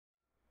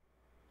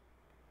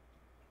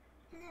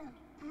Hello,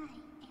 I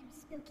am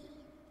Spooky.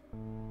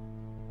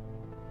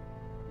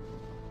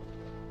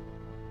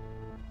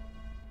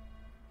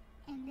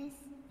 And this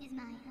is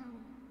my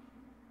home.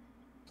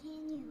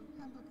 Can you,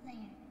 humble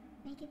player,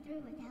 make it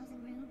through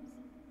 1,000 rooms?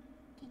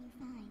 Can you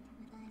find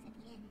what lies at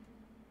the end?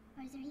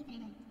 Or is there even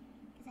an end?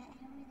 Because I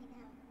don't really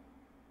know.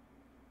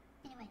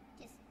 Anyway,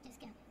 just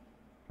go.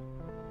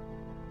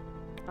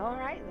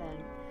 Alright then.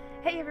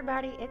 Hey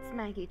everybody, it's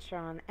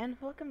Maggie-tron, and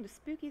welcome to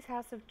Spooky's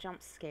House of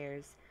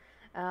Jumpscares.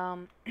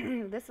 I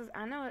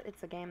know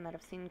it's a game that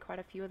I've seen quite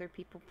a few other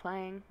people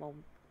playing. Well,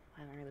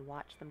 I haven't really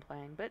watched them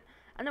playing, but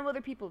I know other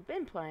people have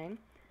been playing,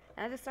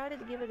 and I decided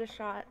to give it a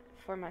shot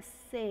for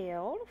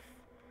myself.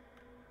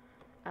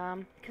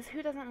 Because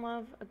who doesn't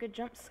love a good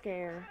jump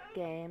scare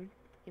game?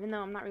 Even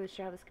though I'm not really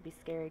sure how this could be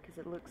scary, because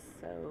it looks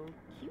so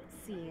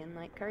cutesy and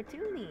like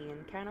cartoony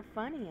and kind of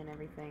funny and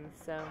everything,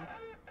 so...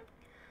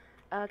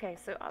 Okay,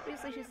 so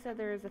obviously she said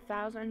there's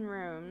 1,000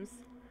 rooms.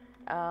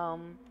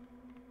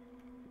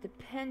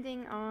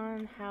 Depending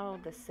on how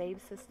the save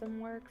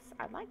system works,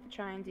 I'd like to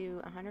try and do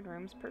 100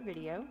 rooms per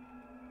video.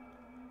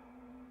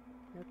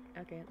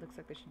 Okay, it looks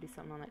like there should be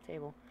something on that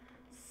table.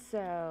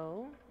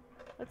 So,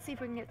 let's see if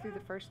we can get through the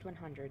first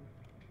 100.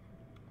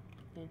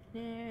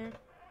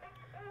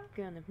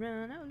 Gonna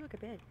run. Oh, look, a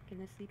bed.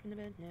 Can I sleep in the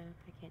bed? No,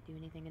 I can't do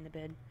anything in the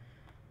bed.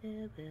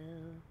 Oh,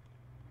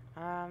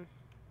 well.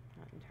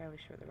 Not entirely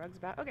sure what the rug's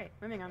about. Okay,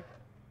 moving on.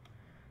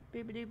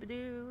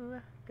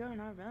 Boo-ba-doo-ba-doo.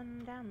 Gonna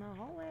run down the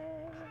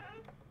hallway.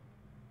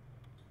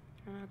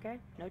 Okay,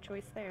 no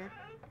choice there.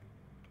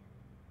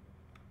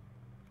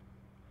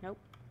 Nope.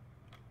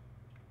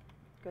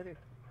 Go through.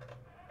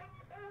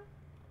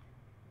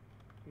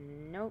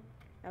 Nope.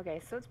 Okay,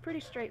 so it's pretty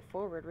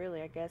straightforward,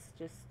 really, I guess.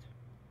 Just...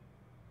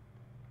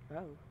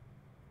 Oh.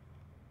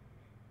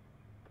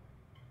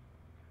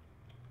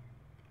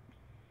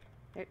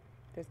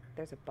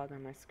 There's a bug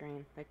on my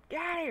screen. Like,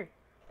 get out of here!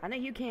 I know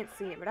you can't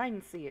see it, but I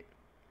can see it.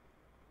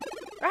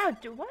 Oh,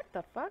 dude, what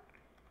the fuck?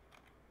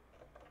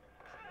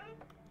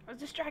 I was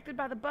distracted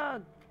by the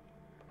bug.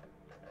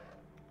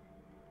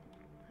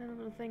 That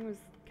little thing was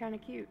kind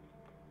of cute.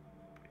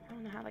 I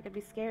don't know how that could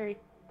be scary.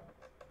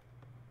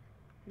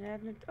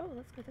 Oh,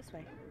 let's go this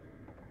way.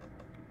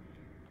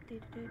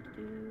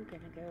 Gonna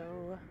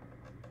go.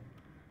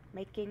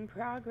 Making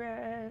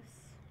progress.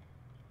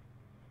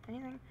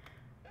 Anything?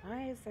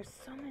 Why is there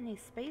so many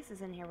spaces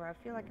in here where I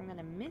feel like I'm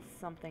gonna miss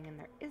something and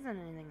there isn't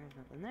anything? There's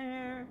nothing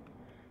there.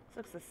 This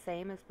looks the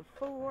same as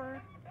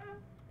before.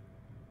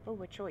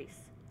 Oh, a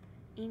choice.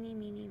 Eeny,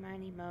 meeny,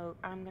 miny, mo.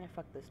 I'm gonna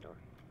fuck this door.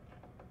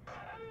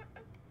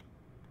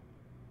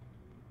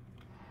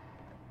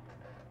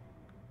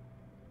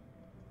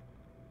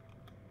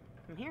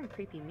 I'm hearing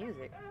creepy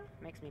music.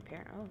 Makes me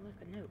paranoid. Oh, look,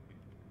 a note.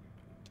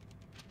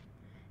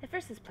 At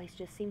first this place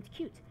just seemed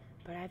cute,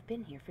 but I've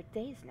been here for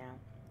days now.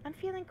 I'm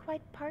feeling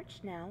quite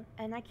parched now,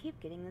 and I keep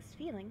getting this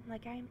feeling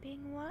like I am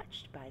being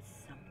watched by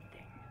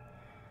something.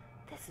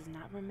 This is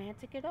not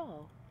romantic at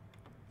all.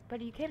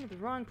 But you came to the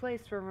wrong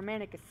place for a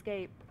romantic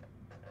escape.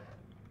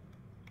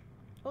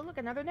 Oh, look,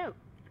 another note.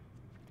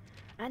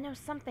 I know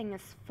something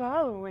is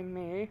following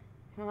me.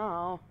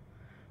 Oh.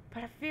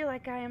 But I feel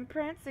like I am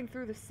prancing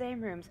through the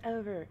same rooms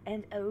over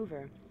and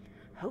over.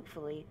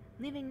 Hopefully,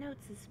 leaving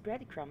notes as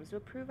breadcrumbs will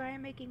prove I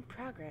am making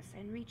progress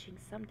and reaching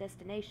some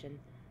destination.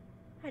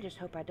 I just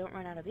hope I don't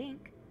run out of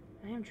ink.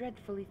 I am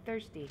dreadfully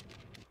thirsty.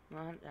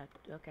 Well,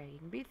 okay, you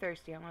can be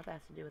thirsty. I don't know what that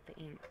has to do with the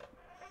ink.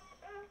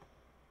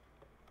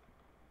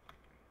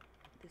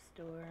 This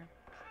door.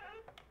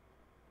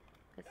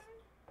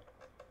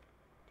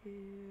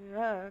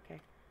 Oh, okay.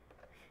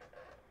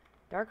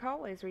 Dark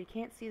hallways where you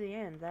can't see the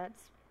end.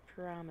 That's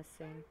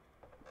promising.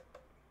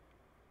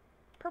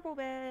 Purple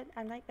bed.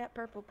 I like that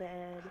purple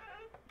bed.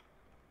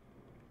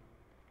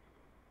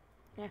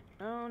 Yeah.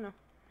 Oh, no.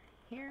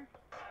 Here.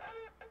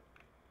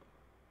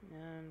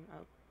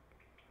 Oh,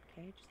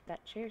 okay, just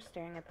that chair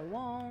staring at the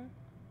wall.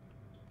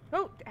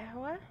 Oh,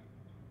 what?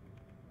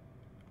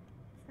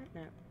 What's that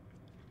note?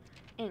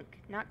 Ink.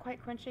 Not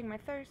quite quenching my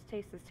thirst.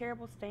 Taste is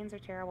terrible. Stains are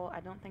terrible. I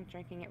don't think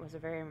drinking it was a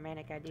very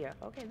romantic idea.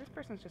 Okay, this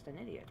person's just an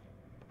idiot.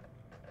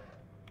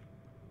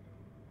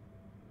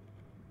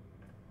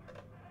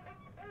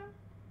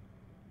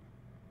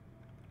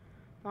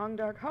 Long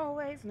dark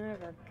hallways,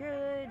 never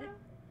good.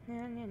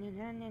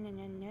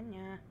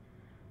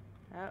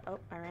 Oh,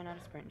 I ran out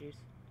of sprint juice.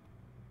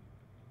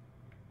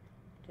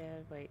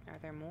 Wait, are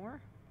there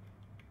more?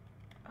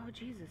 Oh,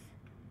 Jesus.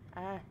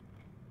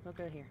 We'll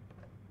go here.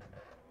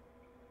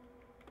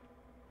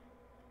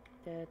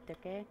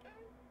 Okay.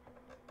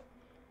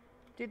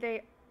 Do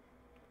they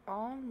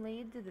all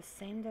lead to the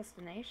same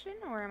destination,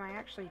 or am I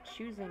actually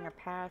choosing a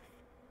path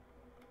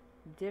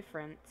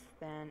different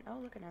than... Oh,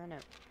 look, another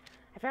note.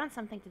 I found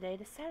something today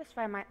to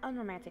satisfy my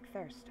unromantic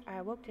thirst. I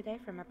awoke today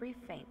from a brief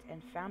faint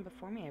and found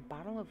before me a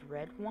bottle of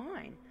red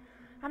wine.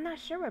 I'm not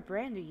sure what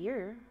brand or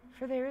year,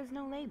 for there is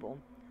no label.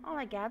 All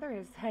I gather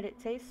is that it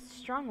tastes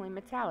strongly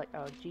metallic.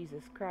 Oh,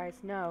 Jesus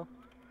Christ, no.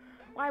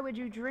 Why would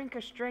you drink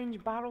a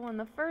strange bottle in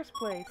the first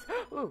place?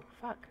 Ooh,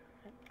 fuck.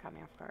 That caught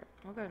me off guard.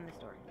 We'll go in this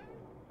door.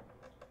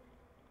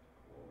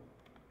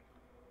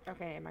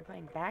 Okay, am I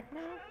going back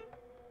now?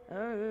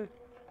 Oh.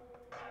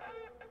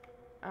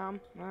 No,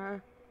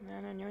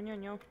 no, no, no,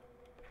 no.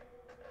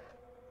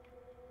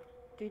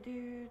 Do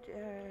do do.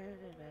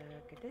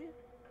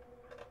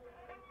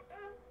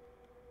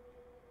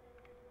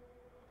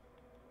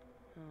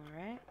 All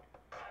right.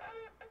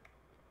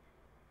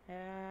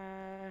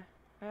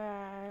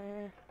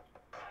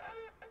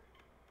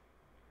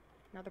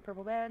 Another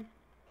purple bed.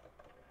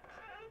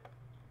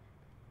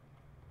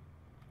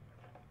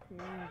 In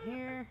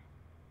here.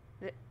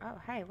 Oh,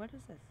 hey, what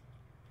is this?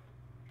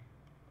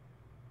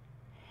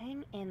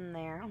 Hang in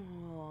there.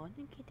 Oh,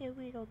 look at the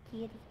little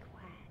kitty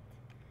cat.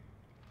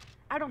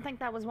 I don't think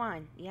that was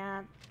wine.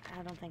 Yeah,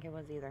 I don't think it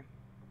was either.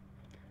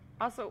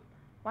 Also,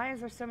 why is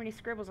there so many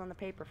scribbles on the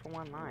paper for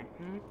one line?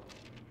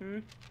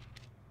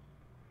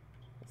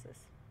 What's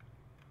this?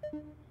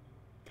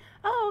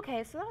 Oh,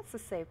 okay, so that's the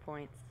save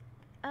points.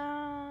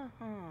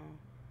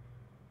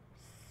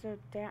 So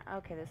down.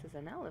 Okay, this is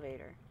an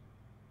elevator.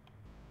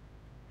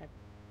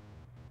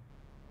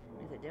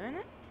 Is it doing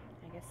it?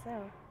 I guess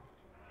so.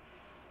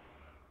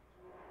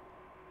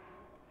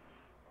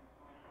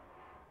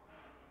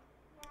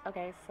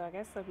 Okay, so I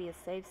guess there'll be a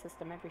save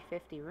system every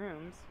 50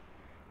 rooms.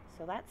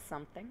 So that's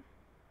something.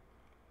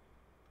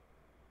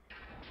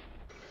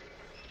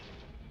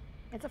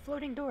 It's a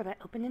floating door that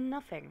opened in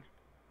nothing.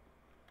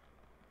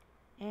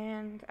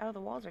 And, oh, the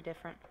walls are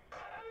different.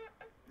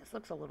 This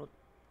looks a little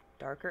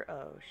darker.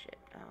 Oh, shit.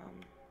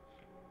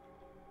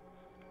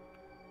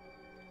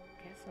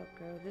 Guess I'll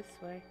go this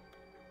way.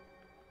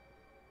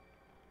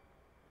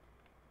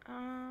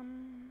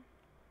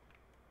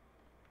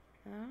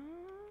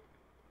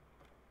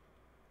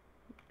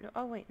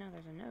 Oh, wait, no,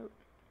 there's a note.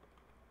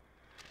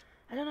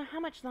 I don't know how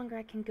much longer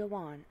I can go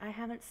on. I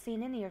haven't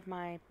seen any of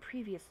my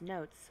previous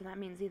notes, so that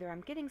means either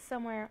I'm getting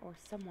somewhere or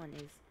someone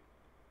is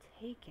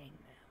taking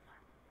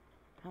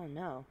them. Oh,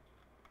 no.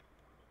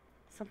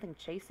 Something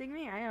chasing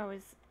me? I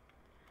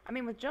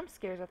mean, with jump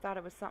scares, I thought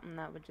it was something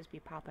that would just be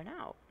popping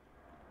out.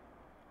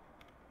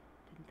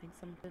 Didn't think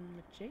something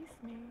would chase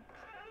me.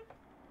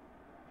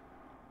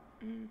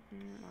 I'll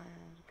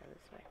go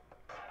this way.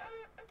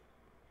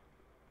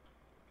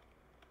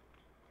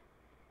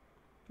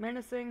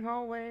 Menacing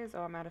hallways.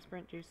 Oh, I'm out of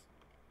sprint juice.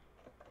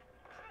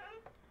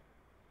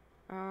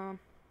 Oh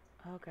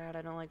god,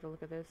 I don't like the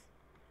look of this.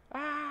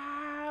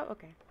 Ah,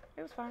 okay.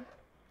 It was fine.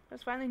 It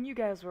was fine, and you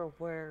guys were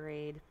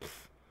worried.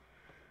 Pfft.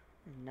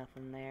 There's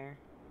nothing there.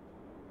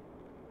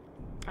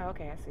 Oh,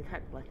 okay, I see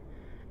that.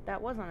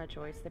 That wasn't a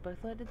choice. They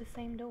both led to the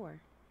same door.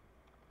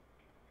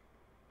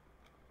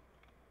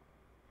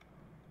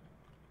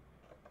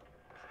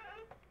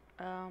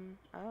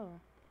 Oh.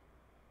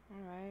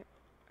 Alright.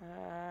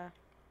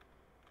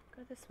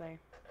 Go this way.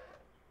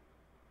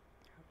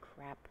 Oh,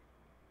 crap.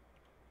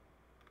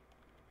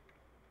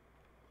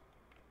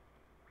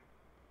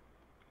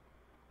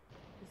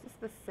 Is this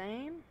the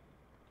same?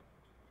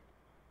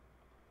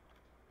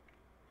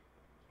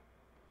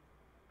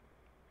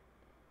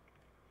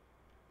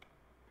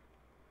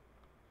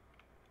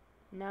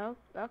 No?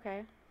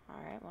 Okay.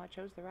 Alright, well, I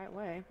chose the right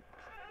way.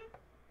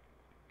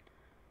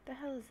 What the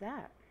hell is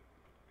that?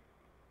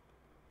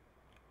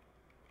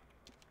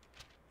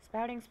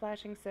 Spouting,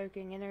 splashing,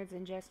 soaking, innards,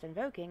 ingest,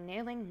 invoking,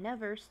 nailing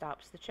never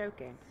stops the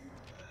choking.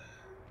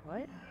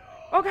 What?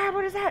 Oh god,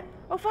 what is that?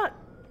 Oh fuck!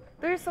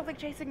 There is something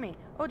chasing me.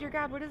 Oh dear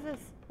god, what is this?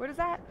 What is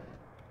that?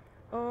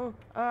 Oh,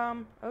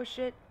 oh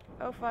shit.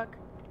 Oh fuck.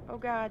 Oh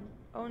god.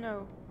 Oh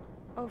no.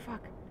 Oh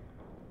fuck.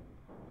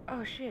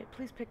 Oh shit,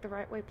 please pick the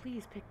right way.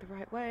 Please pick the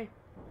right way.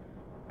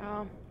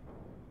 Oh,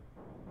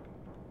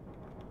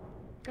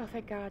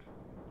 thank god.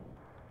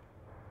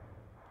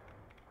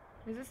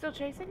 Is it still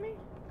chasing me?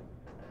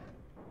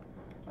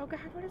 Oh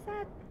god, what is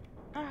that?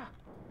 Ah.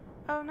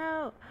 Oh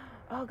no.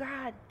 Oh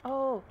god.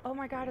 Oh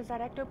my god, is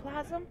that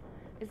ectoplasm?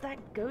 Is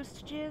that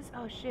ghost jizz?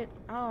 Oh shit.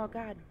 Oh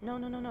god. No,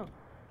 no, no, no.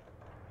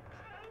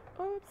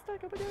 Oh, I'm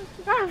stuck up a ghost.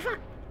 Ah, fuck!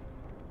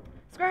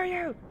 Screw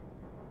you!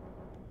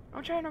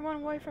 I'm trying to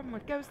run away from a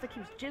ghost that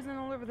keeps jizzing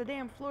all over the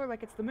damn floor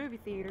like it's the movie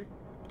theater.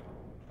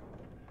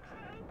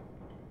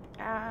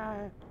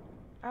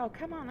 Oh,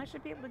 come on. I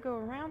should be able to go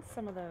around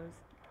some of those.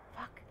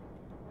 Fuck.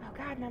 Oh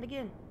god, not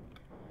again.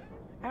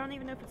 I don't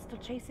even know if it's still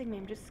chasing me.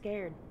 I'm just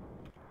scared.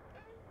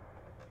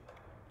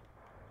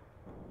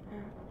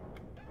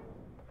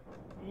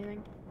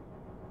 Anything?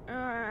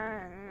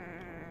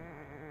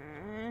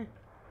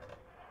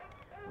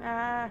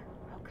 Oh,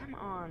 come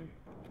on.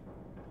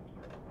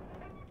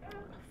 Oh,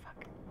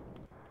 fuck.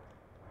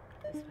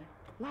 This way.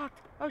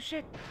 Locked. Oh,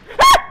 shit.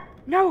 Ah!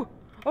 No!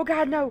 Oh,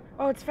 God, no.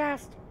 Oh, it's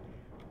fast.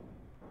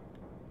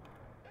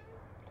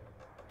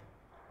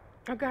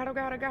 Oh, God, oh,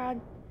 God, oh, God.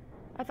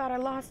 I thought I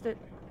lost it.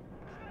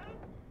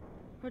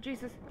 Oh,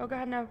 Jesus. Oh,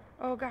 God, no.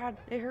 Oh, God.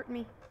 It hurt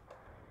me.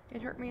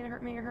 It hurt me, it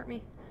hurt me, it hurt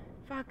me.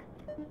 Fuck.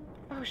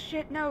 Oh,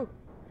 shit, no.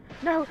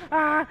 No.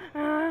 Ah.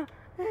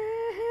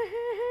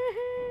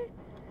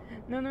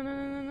 No, no, no,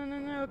 no, no, no, no,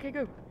 no. Okay,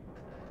 go.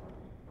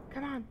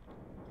 Come on.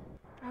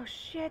 Oh,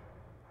 shit.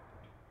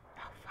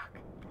 Oh, fuck.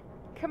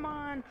 Come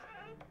on.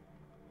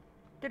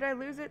 Did I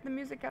lose it? The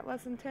music got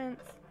less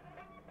intense.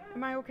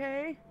 Am I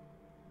okay?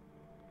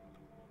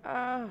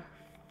 Oh,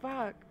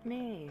 fuck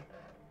me.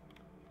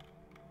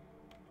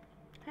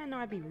 I didn't know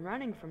I'd be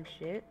running from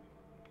shit.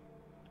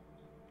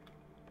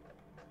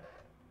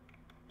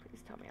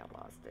 Please tell me I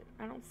lost it.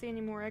 I don't see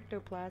any more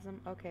ectoplasm.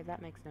 Okay,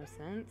 that makes no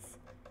sense.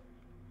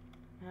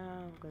 Oh,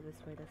 I'll go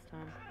this way this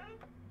time.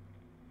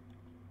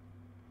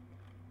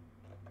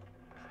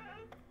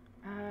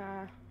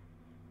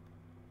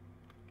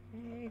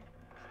 Okay.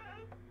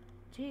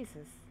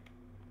 Jesus.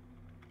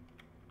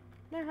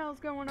 What the hell's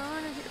going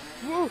on in here?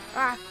 Whoa!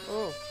 Ah!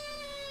 Oh.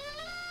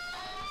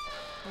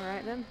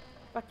 Alright then.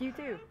 Fuck you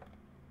too.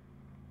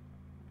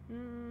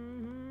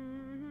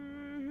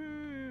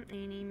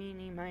 Eeny,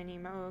 meeny, miny,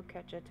 mo.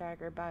 Catch a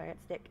tiger by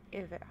its dick.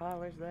 If it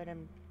hollers, let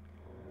him...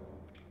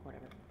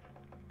 Whatever.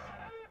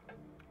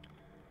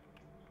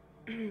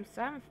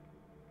 So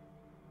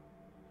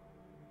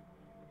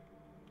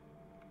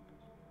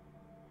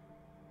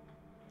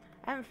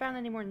I haven't found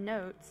any more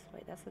notes.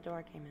 Wait, that's the door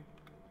I came in.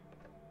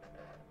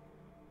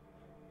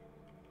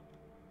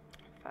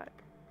 Fuck.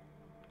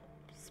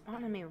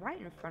 Spawning me right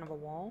in front of a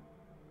wall.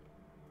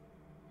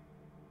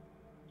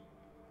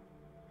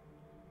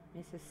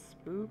 Mrs.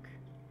 Spook.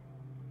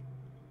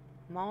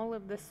 Mall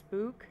of the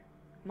Spook.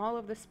 Mall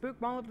of the Spook.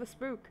 Mall of the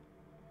Spook.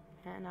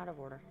 And out of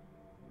order.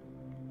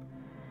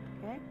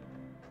 Okay.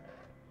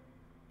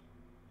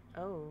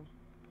 Oh.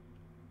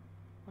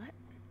 What?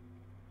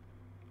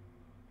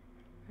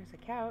 There's a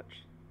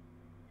couch.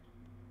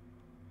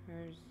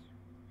 There's...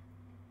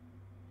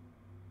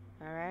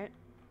 Alright.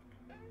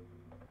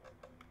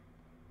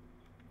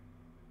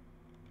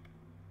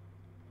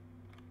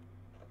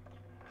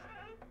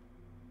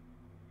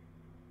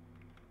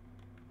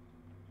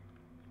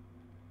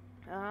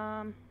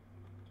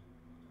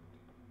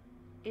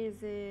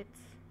 Is it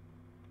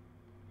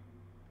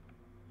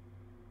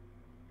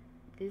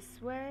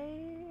this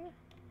way?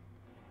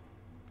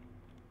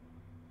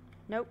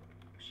 Nope.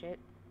 Shit.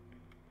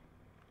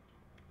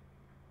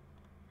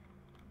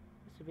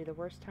 This would be the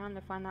worst time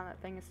to find out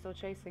that thing is still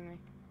chasing me.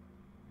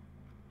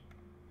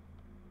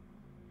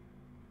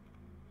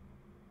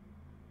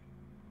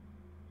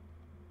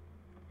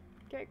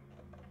 Okay.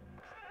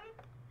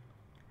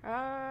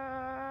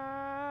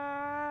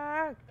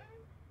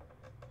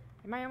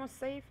 Am I almost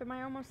safe? Am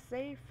I almost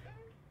safe?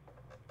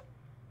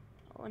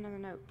 Oh, another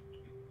note.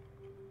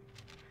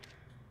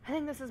 I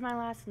think this is my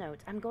last note.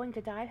 I'm going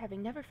to die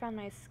having never found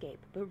my escape.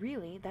 But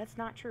really, that's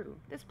not true.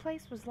 This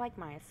place was like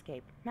my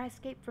escape. My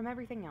escape from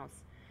everything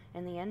else.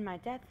 In the end, my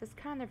death is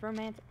kind of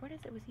romantic. What is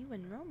it with you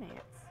and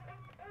romance?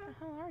 What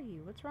the hell are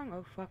you? What's wrong?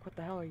 Oh, fuck, what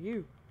the hell are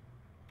you?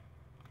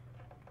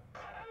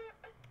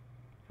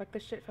 Fuck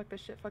this shit, fuck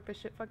this shit, fuck this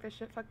shit, fuck this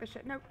shit, fuck this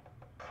shit. Nope.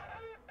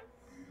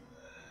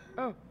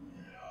 Oh.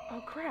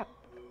 Oh, crap.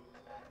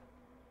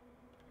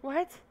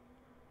 What?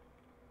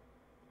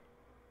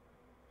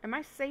 Am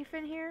I safe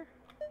in here?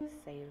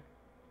 Save.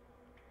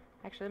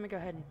 Actually, let me go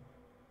ahead and...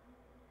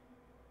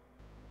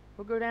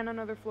 We'll go down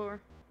another floor.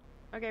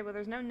 Okay, well,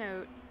 there's no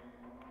note.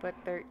 But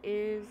there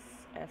is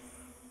a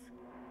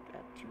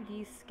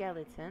 2D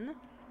skeleton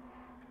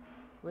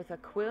with a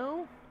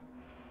quill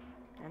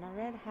and a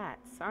red hat.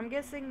 So I'm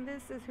guessing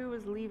this is who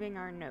is leaving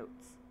our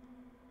notes.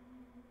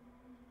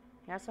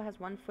 He also has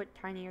one foot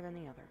tinier than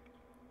the other.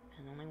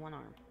 And only one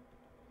arm.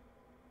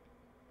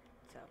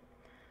 So,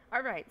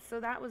 alright, so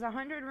that was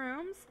 100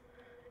 rooms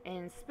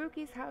in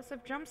Spooky's House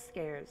of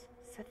Jumpscares.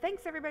 So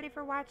thanks everybody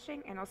for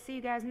watching, and I'll see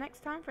you guys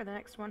next time for the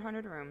next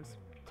 100 rooms.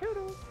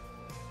 Toodles!